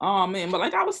 Oh man, but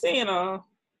like I was saying,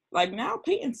 like now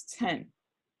Peyton's 10.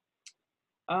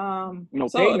 Peyton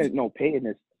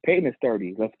is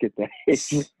 30. Let's get that.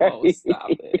 Oh, stop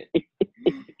it.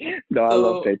 No, I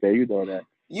love Peyton. You know that.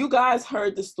 You guys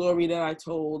heard the story that I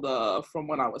told from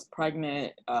when I was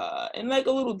pregnant, and like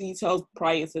a little details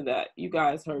prior to that. You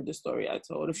guys heard the story I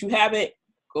told. If you haven't,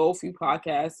 go a few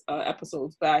podcast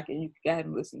episodes back and you can go ahead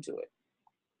and listen to it.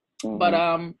 But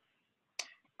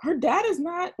her dad is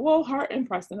not, her and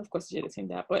Preston, of course, they're the same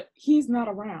dad, but he's not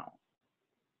around.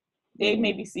 They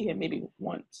maybe see him maybe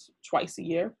once, twice a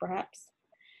year, perhaps.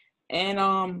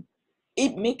 And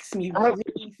it makes me really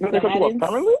sad.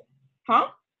 Currently? Huh?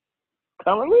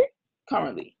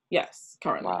 Currently, yes.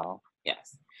 Wow.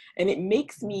 Yes. And it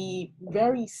makes me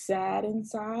very sad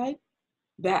inside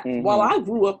that while I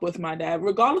grew up with my dad,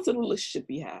 regardless of the relationship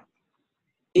we have,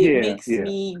 it makes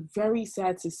me very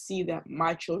sad to see that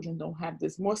my children don't have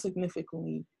this. More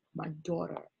significantly, my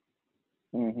daughter.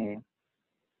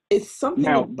 It's something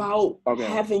about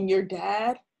having your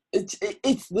dad.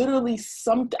 It's literally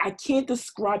something. I can't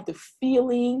describe the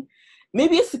feeling.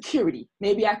 Maybe it's security.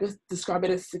 Maybe I could describe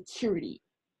it as security.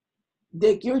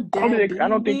 Like your dad I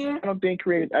don't think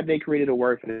they created a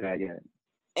word for that yet.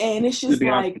 And it's just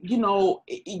like, they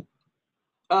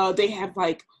have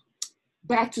like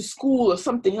back to school or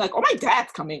something. Like, oh, my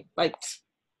dad's coming. Like,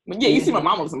 you see my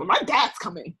mom or something. My dad's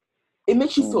coming. It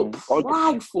makes you feel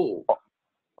prideful.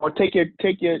 Or take your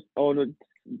kids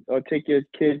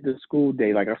to school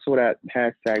day. Like I saw that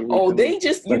hashtag recently. Oh, they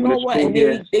just and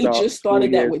they just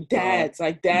started that with dads.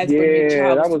 Like dads bring your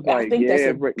child. That was I think that's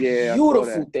a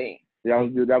beautiful thing.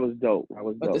 That was dope.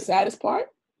 But the saddest part,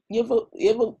 you ever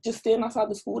just stand outside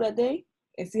the school that day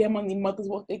and see how many mothers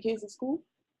walk their kids to school?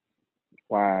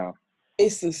 Wow.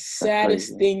 It's the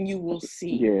saddest thing you will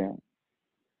see. Yeah.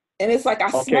 And it's like I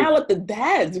smile at the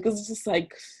dads because it's just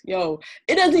like,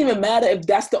 it doesn't even matter if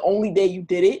that's the only day you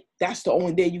did it. That's the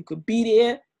only day you could be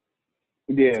there.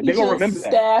 Yeah, they're gonna remember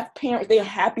that. Staff, parents, they are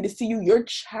happy to see you. Your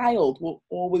child will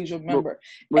always remember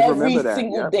every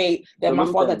single day that my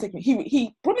father took me.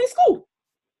 He brought me to school.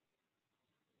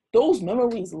 Those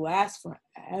memories last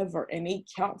forever and they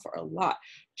count for a lot.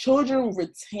 Children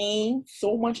retain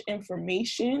so much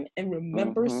information and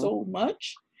remember so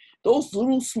much. Those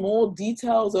little small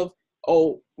details of,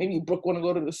 maybe Brooke want to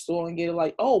go to the store and get it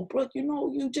like, Brooke,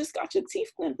 you just got your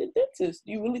teeth cleaned at the dentist.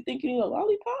 Do you really think you need a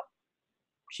lollipop?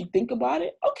 She think about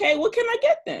it. Okay, what can I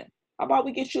get then? How about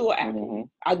we get you an apple?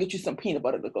 I'll get you some peanut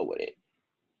butter to go with it.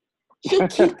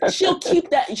 She'll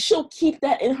keep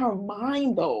that in her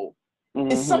mind though.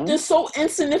 It's something so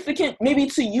insignificant maybe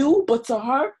to you, but to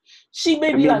her, she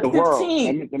may be like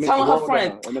 15, telling her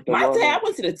friend, my dad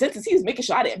went to the dentist. He was making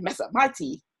sure I didn't mess up my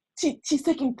teeth. She's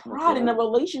taking pride in the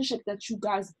relationship that you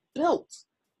guys built.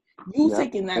 You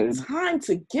taking that time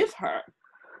to give her.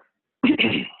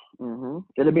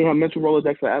 It'll be her mental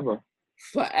Rolodex forever.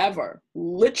 Forever.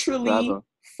 Literally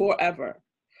forever.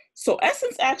 So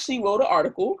Essence actually wrote an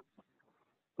article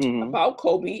about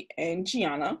Kobe and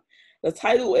Gianna. The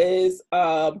title is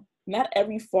Not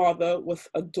Every Father with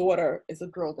a Daughter is a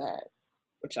Girl Dad,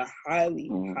 which I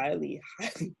highly, highly,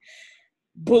 highly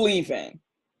believe in.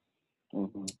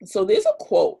 So there's a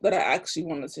quote that I actually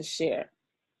wanted to share.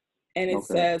 And it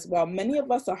says, while many of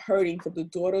us are hurting for the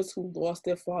daughters who lost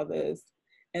their fathers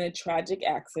in a tragic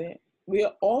accident, we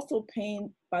are also pained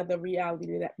by the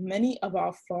reality that many of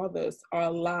our fathers are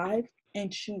alive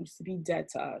and choose to be dead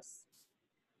to us.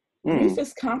 Grief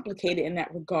is complicated in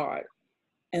that regard,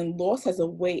 and loss has a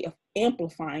way of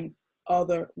amplifying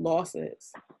other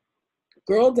losses.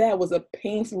 Girl Dad was a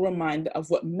painful reminder of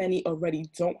what many already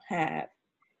don't have,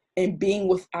 and being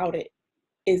without it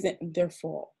isn't their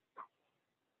fault.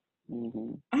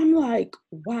 I'm like,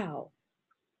 wow.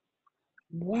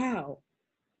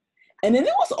 And then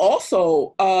there was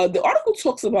also, the article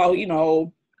talks about, you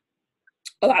know,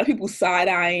 a lot of people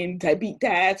side-eyeing deadbeat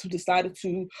dads who decided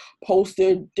to post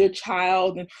their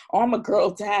child and, oh, I'm a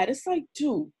girl dad. It's like,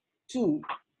 dude. You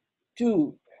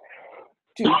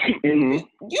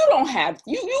don't have,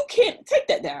 you can't take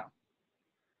that down.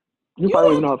 You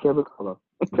probably don't know her favorite color.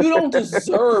 you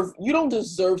don't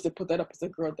deserve to put that up as a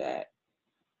girl dad.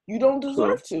 You don't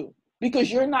deserve to,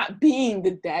 because you're not being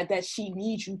the dad that she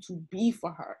needs you to be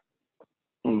for her.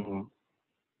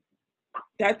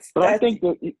 I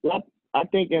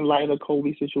think in light of the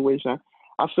Kobe situation,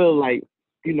 I feel like,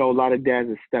 you know, a lot of dads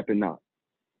are stepping up.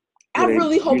 I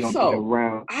really hope so.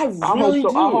 I really do.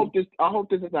 I hope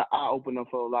this is an eye opener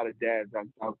for a lot of dads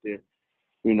out there.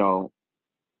 You know,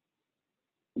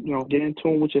 get in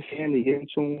tune with your family, get in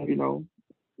tune, you know,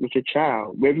 with your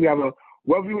child. Whether you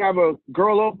have a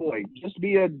girl or boy, just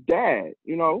be a dad,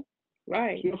 you know.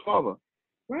 Right. Be a father.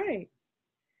 Right.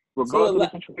 Regardless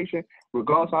of the situation,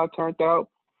 regardless how it turned out,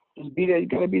 just be there. You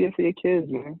gotta be there for your kids,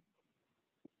 man.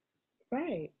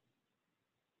 Right.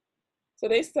 So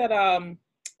they said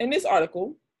in this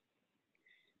article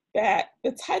that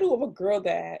the title of a girl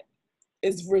dad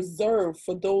is reserved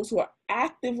for those who are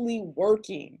actively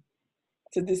working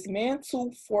to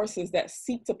dismantle forces that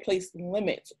seek to place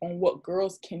limits on what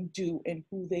girls can do and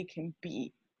who they can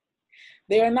be.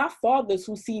 They are not fathers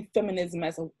who see feminism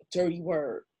as a dirty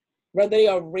word. Rather, they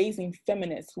are raising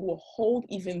feminists who will hold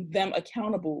even them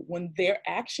accountable when their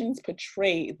actions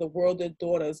portray the world their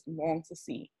daughters long to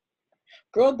see.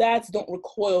 Girl dads don't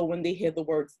recoil when they hear the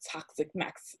words toxic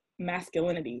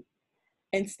masculinity.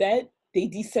 Instead, they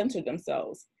decenter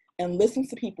themselves and listen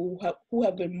to people who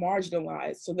have been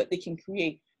marginalized so that they can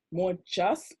create more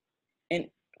just and,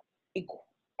 I'm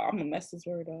gonna mess this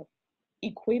word up,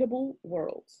 equitable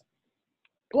worlds.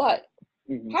 But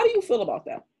how do you feel about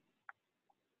that?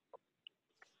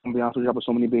 I'm gonna be honest with you, with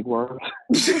so many big words.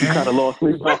 You kind of lost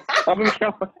me.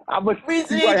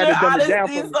 Appreciate your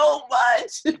honesty so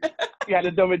much. You had to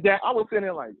dumb it down. I was sitting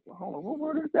there like, hold on, what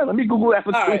word is that? Let me Google that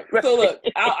for All right, so look,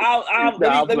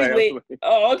 let me wait.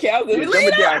 Oh, okay. Dumb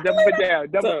it down. Dumb it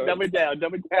down.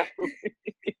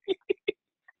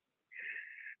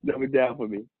 Dumb it down for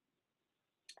me.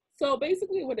 So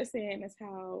basically what it's saying is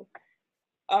how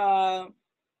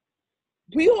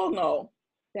we all know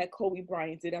that Kobe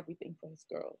Bryant did everything for his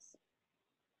girls.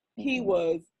 He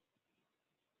was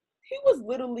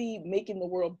literally making the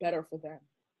world better for them.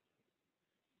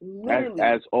 Literally.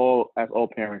 As all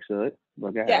parents should.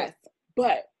 Yes,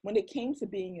 but when it came to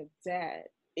being a dad,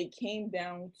 it came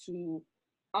down to,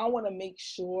 I want to make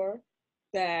sure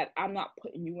that I'm not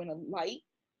putting you in a light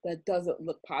that doesn't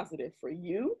look positive for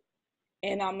you,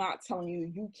 and I'm not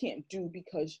telling you can't do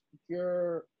because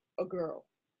you're a girl.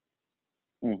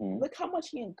 Look how much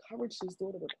he encouraged his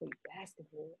daughter to play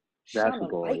basketball. Shine a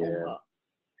light on her.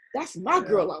 That's my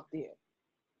girl out there.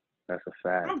 That's a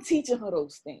fact. I'm teaching her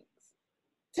those things.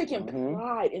 Taking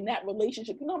pride in that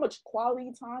relationship. You know how much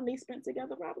quality time they spent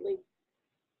together, probably?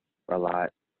 A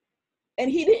lot. And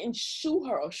he didn't shoo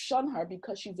her or shun her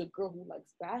because she's a girl who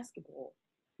likes basketball.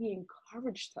 He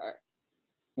encouraged her.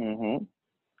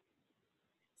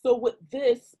 So with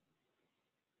this,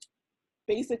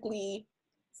 basically,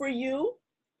 for you,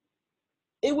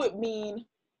 it would mean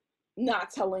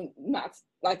not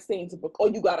like saying to Brooke, oh,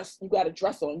 you got a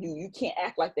dress on. You can't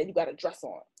act like that. You got a dress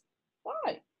on.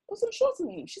 Fine. Put some shorts on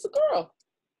you. She's a girl.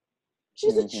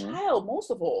 She's a child,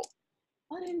 most of all.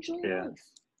 Let her enjoy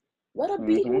life. Let her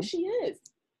be who she is.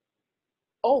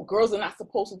 Oh, girls are not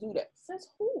supposed to do that. Says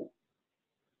who?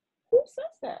 Who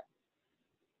says that?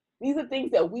 These are things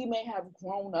that we may have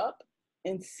grown up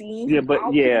and seen. Yeah, but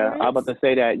our yeah, I'm parents. about to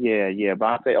say that. Yeah,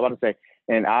 but I'm about to say,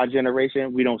 in our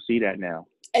generation, we don't see that now.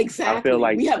 Exactly.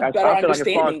 We have better I feel like as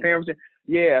far as understanding. parenting,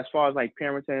 yeah, as far as like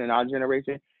parenting in our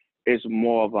generation, it's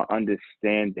more of an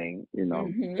understanding.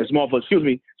 Mm-hmm. It's more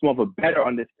of a better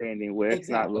understanding where it's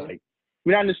not Exactly. like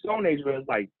we're not in the Stone Age where it's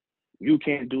like you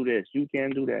can't do this, you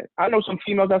can't do that. I know some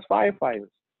females that's firefighters.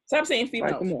 Stop saying Like,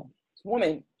 females. come on.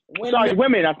 Women. Sorry,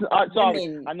 women. Sorry.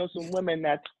 Women. I know some women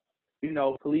that's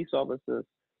police officers,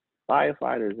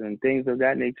 firefighters, and things of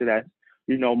that nature that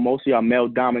mostly are male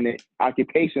dominant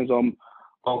occupations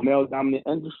or male dominant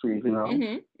industries.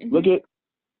 Mm-hmm.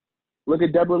 Look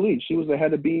at Deborah Lee. She was the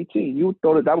head of BET. You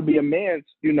thought that would be a man's,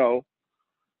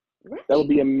 Right. that would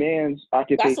be a man's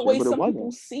occupation, That's the way but it some wasn't.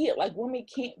 people see it. Like women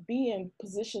can't be in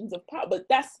positions of power, but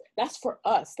that's for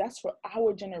us. That's for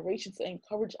our generation to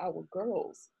encourage our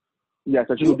girls. Yes,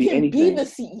 that you You could be can anything. be the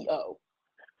CEO.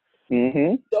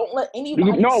 Mm-hmm. Don't let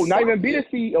anybody not even be you.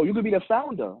 the CEO. You could be the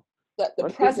founder.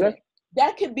 The president.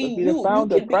 That could be be the you.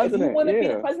 founder, You could be president. If you want to be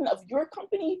the Yeah. president of your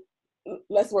company.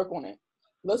 Let's work on it.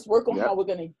 Let's work on how we're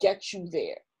going to get you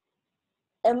there,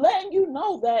 and letting you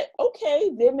know that okay,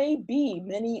 there may be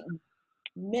many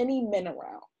men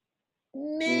around,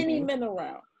 men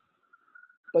around,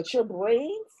 but your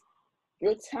brains,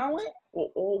 your talent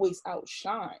will always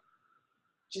outshine.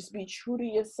 Just be true to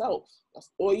yourself.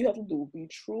 That's all you have to do. Be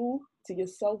true to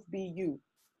yourself. Be you.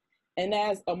 And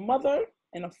as a mother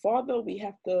and a father, we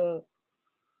have to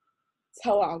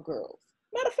tell our girls.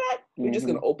 Matter of fact, we're just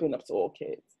gonna open up to all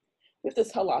kids. We have to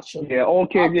tell our children. Yeah, all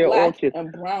kids. Our black all kids.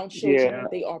 and brown children. Yeah.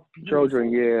 They are beautiful.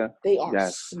 Children. Yeah. They are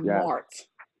yes, smart.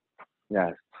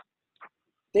 Yes.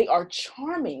 They are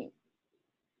charming.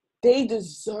 They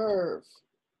deserve.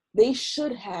 They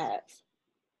should have.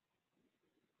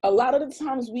 A lot of the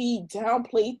times we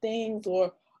downplay things,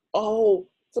 or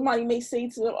somebody may say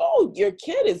to them, oh, your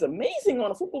kid is amazing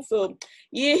on a football field.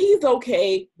 Yeah, he's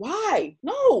okay. Why?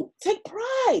 No, take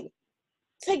pride.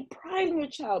 Take pride in your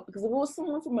child, because if it was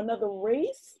someone from another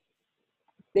race,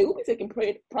 they would be taking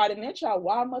pride in their child.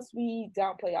 Why must we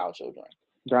downplay our children?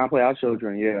 Downplay our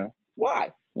children, yeah.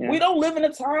 Why? Yeah. We don't live in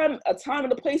a time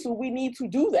and a place where we need to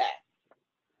do that.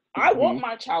 I want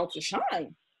my child to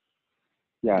shine.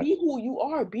 Yes. Be who you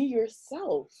are. Be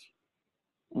yourself.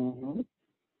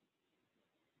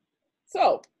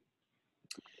 So,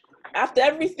 after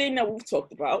everything that we've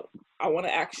talked about, I want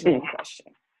to ask you a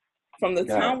question. From the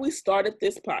time we started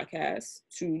this podcast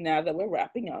to now that we're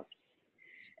wrapping up,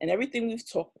 and everything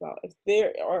we've talked about, if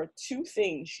there are two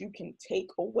things you can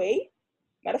take away,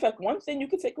 matter of fact, one thing you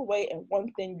could take away and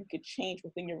one thing you could change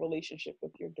within your relationship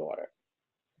with your daughter,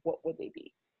 what would they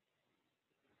be?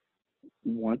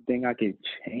 One thing I could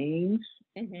change?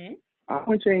 Mm-hmm. I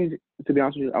wouldn't change, to be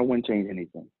honest with you, I wouldn't change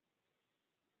anything.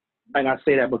 And I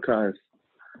say that because,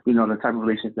 the type of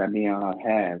relationship that me and her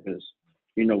have is,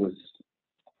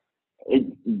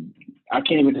 I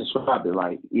can't even describe it.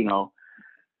 Like,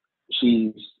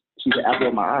 she's the apple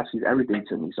of my eye. She's everything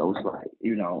to me. So it's like,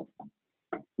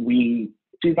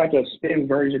 she's like a spin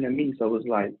version of me. So it's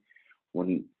like,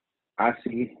 when I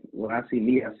see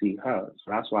me, I see her. So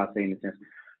that's why I say in a sense,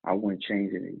 I wouldn't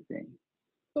change anything.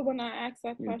 So when I ask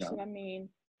that question, I mean,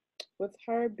 with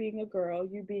her being a girl,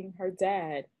 you being her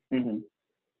dad,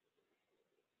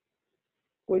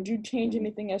 would you change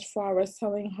anything as far as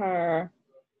telling her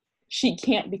she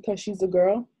can't because she's a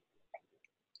girl?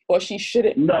 Or she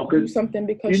shouldn't do something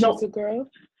because she's a girl?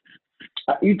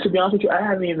 To be honest with you, I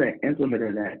haven't even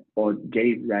implemented that or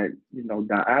gave that,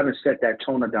 I haven't set that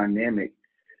tone of dynamic.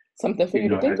 Something for you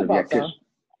to think about, though.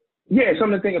 Yeah,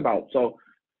 something to think about. So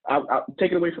I'll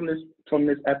take it away from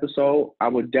this episode. I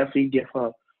would definitely give her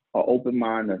an open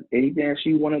mind of anything that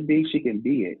she want to be, she can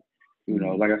be it.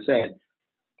 Like I said,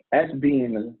 as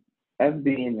being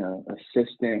an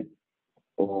assistant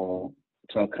or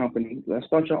to a company, let's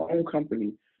start your own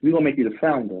company. We're going to make you the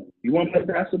founder. You want to play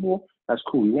basketball? That's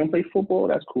cool. You want to play football?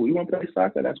 That's cool. You want to play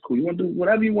soccer? That's cool. You want to do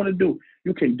whatever you want to do,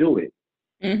 you can do it.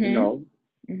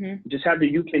 Just have the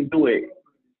you can do it.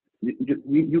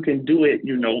 You can do it,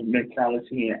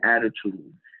 mentality and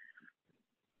attitude.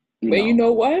 But you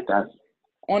know what?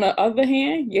 On the other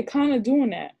hand, you're kind of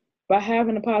doing that by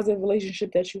having a positive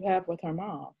relationship that you have with her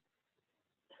mom.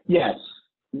 Yes.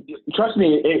 Trust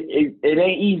me, it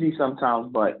ain't easy sometimes,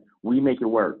 but we make it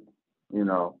work,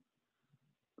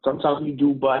 Sometimes we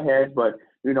do butt heads, but,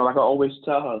 like I always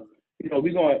tell her,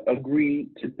 we're going to agree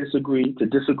to disagree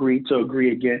to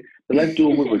agree again, but let's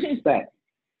do it with respect.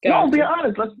 No, be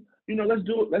honest. Let's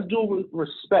do it with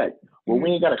respect. Well,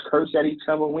 we ain't got to curse at each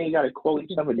other. We ain't got to call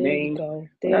each other names.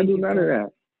 We got to do none of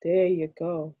that. There you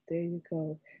go.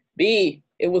 B,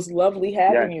 it was lovely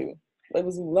having you. It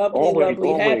was lovely, Always, lovely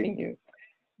always. having you.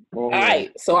 Always. All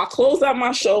right, so I closed out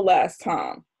my show last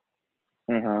time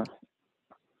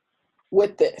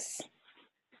with this.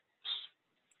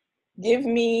 Give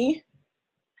me,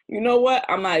 you know what?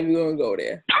 I'm not even going to go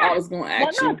there. I was going to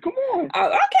ask you. Come on. Okay, all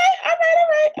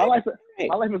right.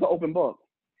 My life is an open book.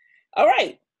 All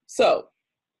right, so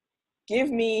give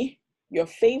me your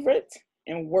favorite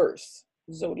and worst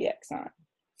zodiac sign.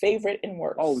 Favorite and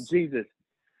worst. Oh, Jesus.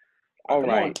 All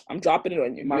right. I'm dropping it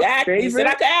on you. You said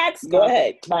I could ask. Go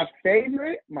ahead. My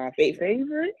favorite,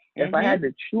 if I had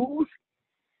to choose,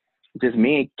 just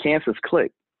me and Cancer's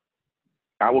click,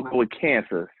 I would go with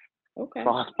Cancer. Okay. As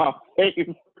far as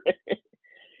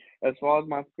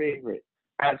my favorite.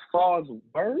 As far as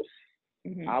worst,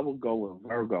 I would go with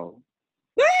Virgo.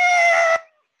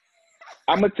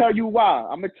 I'm going to tell you why.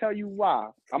 I'm going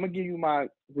to give you my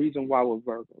reason why with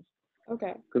Virgos.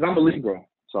 Okay. Because I'm a Libra.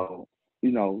 So,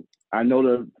 you know, I know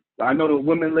the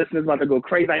women listeners about to go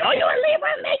crazy. Like, oh, you're a Libra,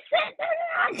 makes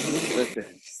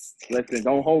sense. Listen,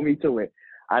 don't hold me to it.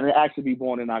 I didn't actually be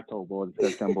born in October or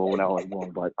September when I was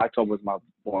born, but October was my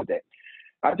born day.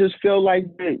 I just feel like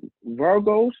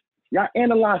Virgos, y'all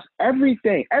analyze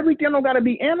everything. Everything don't got to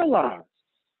be analyzed.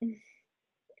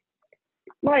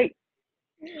 Like,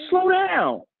 slow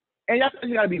down. And y'all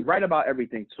got to be right about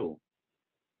everything, too.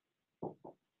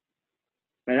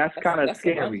 And that's kind of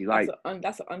scary.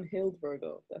 That's an unhealed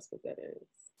Virgo. That's what that is.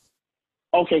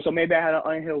 Okay, so maybe I had an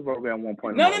unhealed Virgo at one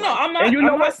point. No. I'm not. And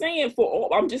I'm not saying for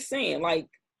all. I'm just saying, like,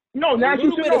 no, now a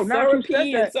little bit of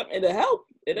therapy and something. It'll help.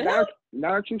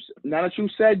 Now that you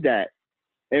said that,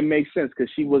 it makes sense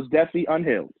because she was definitely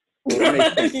unhealed.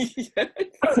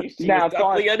 Now,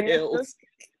 definitely unhealed.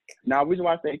 Now, the reason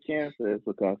why I say Cancer is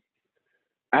because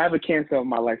I have a Cancer in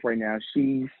my life right now.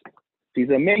 She's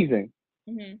amazing.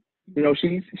 Mm-hmm. You know,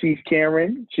 she's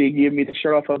caring. She give me the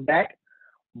shirt off her back,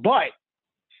 but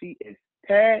she is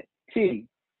petty.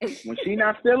 When she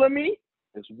not feeling me,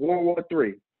 it's World War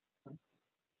III.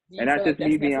 And that's just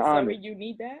me being honest. You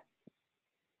need that.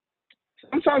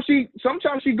 Sometimes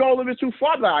she go a little bit too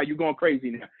far. Like, are you going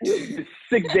crazy now? It's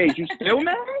 6 days. You still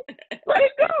mad? Let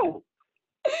it go.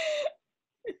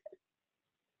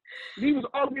 We was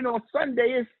arguing on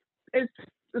Sunday. It's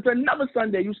another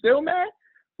Sunday. You still mad?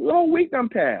 The whole week done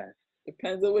passed.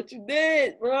 Depends on what you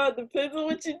did, bro. Depends on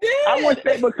what you did. I wouldn't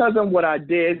say because of what I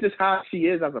did. It's just how she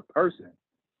is as a person.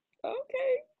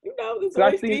 Okay. You know, there's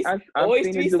always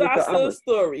three sides to the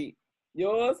story.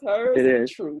 Yours, hers, and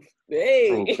truth.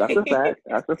 Hey. Truth. That's a fact.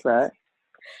 That's a fact.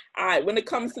 All right. When it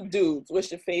comes to dudes, what's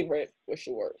your favorite? What's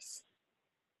your worst?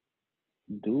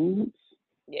 Dudes?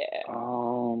 Yeah.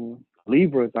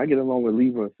 Libras. I get along with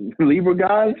Libras. Libra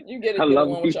guys? You get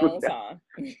along with your own sign.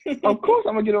 Of course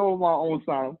I'm going to get along with my own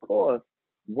sign. Of course.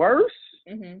 Worst?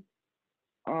 Mm-hmm.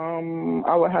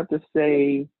 I would have to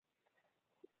say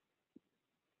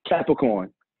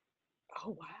Capricorn. Oh,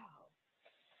 wow.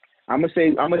 I'm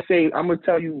gonna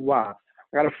tell you why.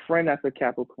 I got a friend that's a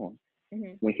Capricorn.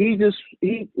 Mm-hmm. When he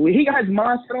got his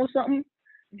mindset on something,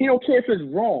 he don't care if it's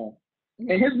wrong.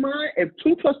 Mm-hmm. In his mind, if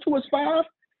 2 + 2 is 5,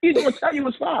 he's gonna tell you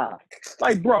it's 5.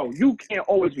 Like, bro, you can't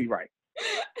always be right.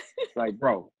 Like,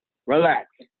 bro, relax.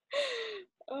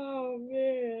 Oh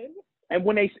man. And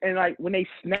when they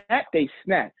snap, they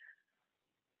snap.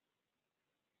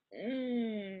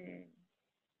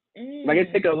 Like,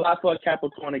 it takes a lot for a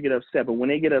Capricorn to get upset, but when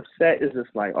they get upset, it's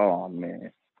just like, oh man,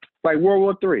 like World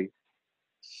War III.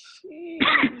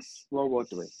 World War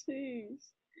III.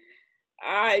 Jeez.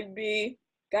 All right, B.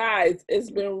 Guys, it's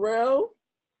been real.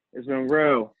 It's been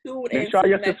real. Make sure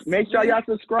y'all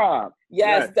subscribe.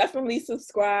 Yes, definitely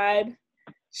subscribe,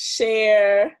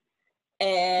 share,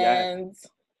 and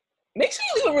make sure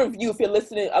you leave a review if you're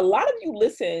listening. A lot of you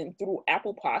listen through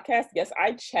Apple Podcasts. Yes,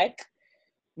 I check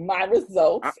my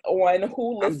results on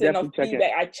who listen on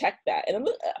feedback. I check that. And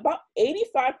about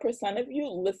 85% of you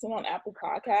listen on Apple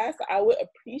Podcasts. I would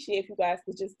appreciate if you guys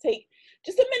could just take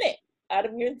just a minute out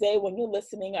of your day when you're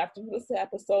listening, after you listen to the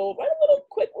episode, write a little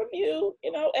quick review.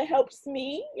 You know, it helps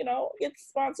me, get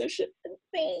sponsorship and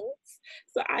things.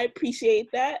 So I appreciate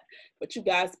that. But you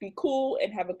guys be cool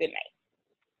and have a good night.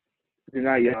 Good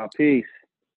night, y'all. Peace.